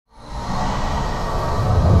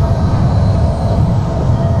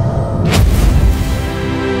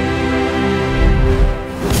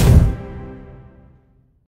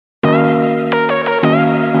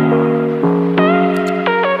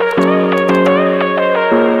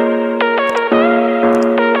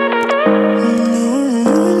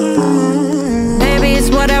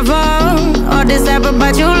ever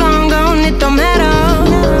bought you long gone, it don't matter.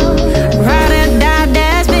 Ride or die,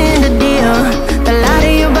 that's been the deal. The light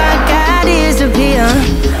of your back, I disappear.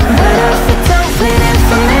 But if you don't play that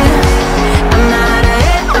for me, I'm out of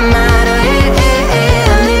it, I'm out of it.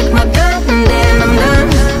 I lick my gun and then I'm done.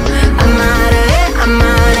 I'm out of it, I'm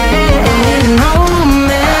out of it. Ain't no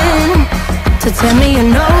man to tell me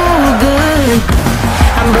you're no good.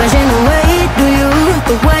 I'm brushing the weight of you,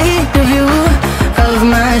 the weight of you, of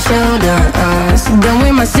my shoulders. Done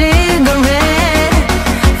with my cigarette,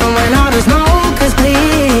 and when all the smoke is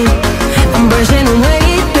clear, I'm brushing the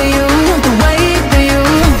weight of you, the weight of you,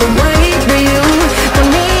 the weight of you. Don't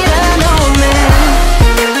need a no man.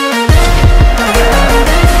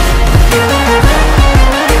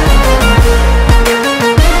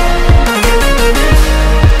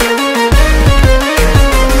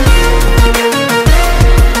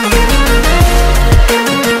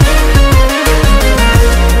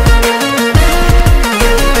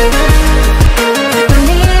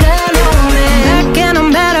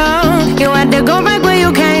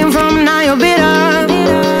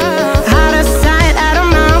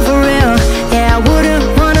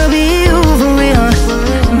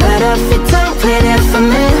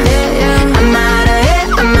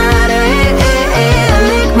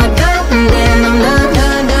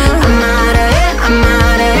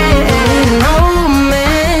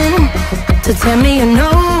 Tell me you're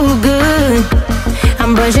no good.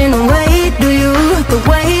 I'm brushing the weight of you, the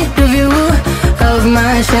weight of you, of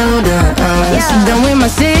my shoulders. Done with my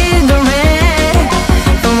cigarette,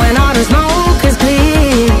 and when all the smoke is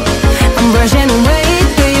clear, I'm brushing the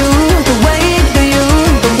weight of you, the weight of you,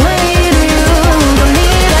 the weight of you. Don't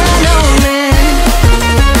need a no man.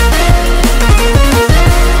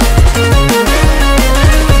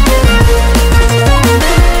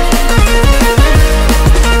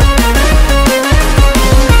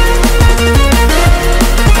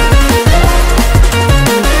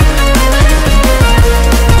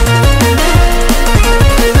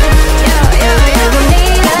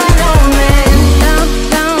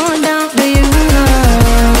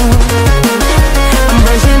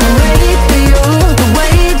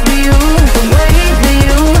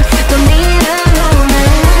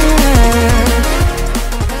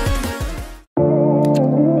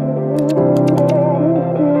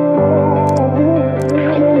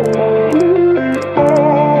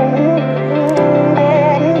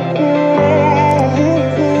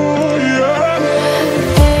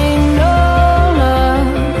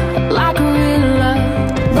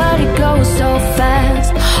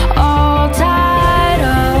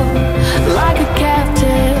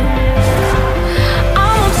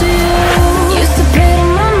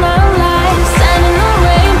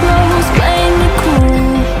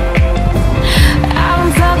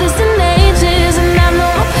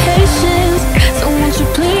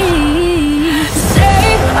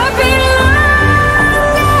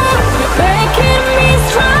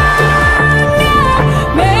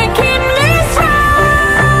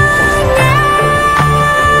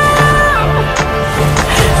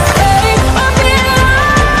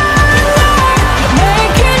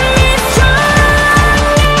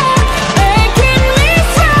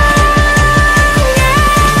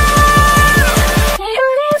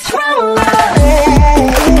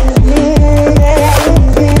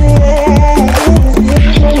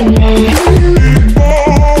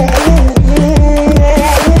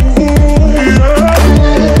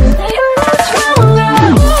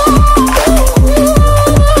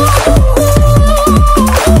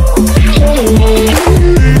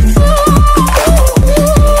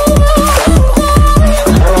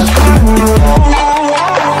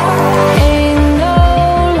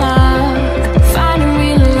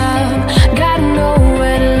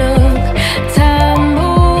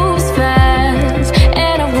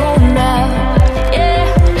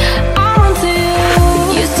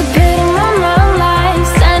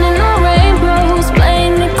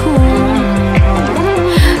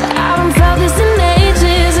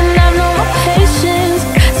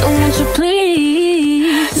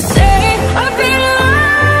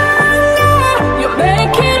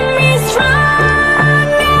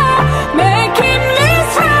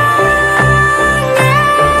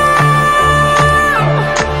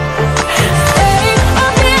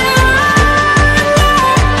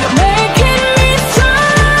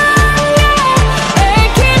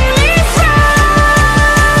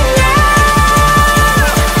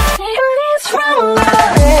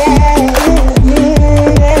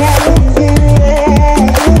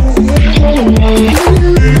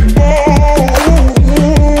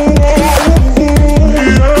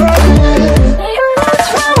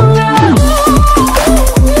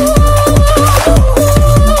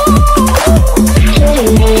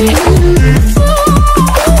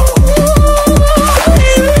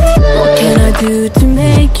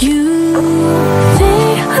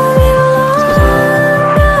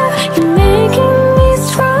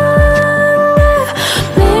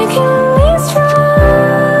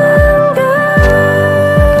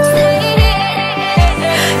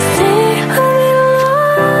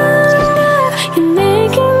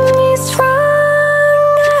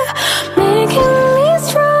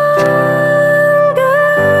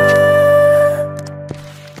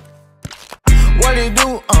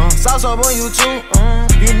 pops up on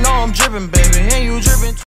YouTube. You know I'm drippin', baby, and you drippin'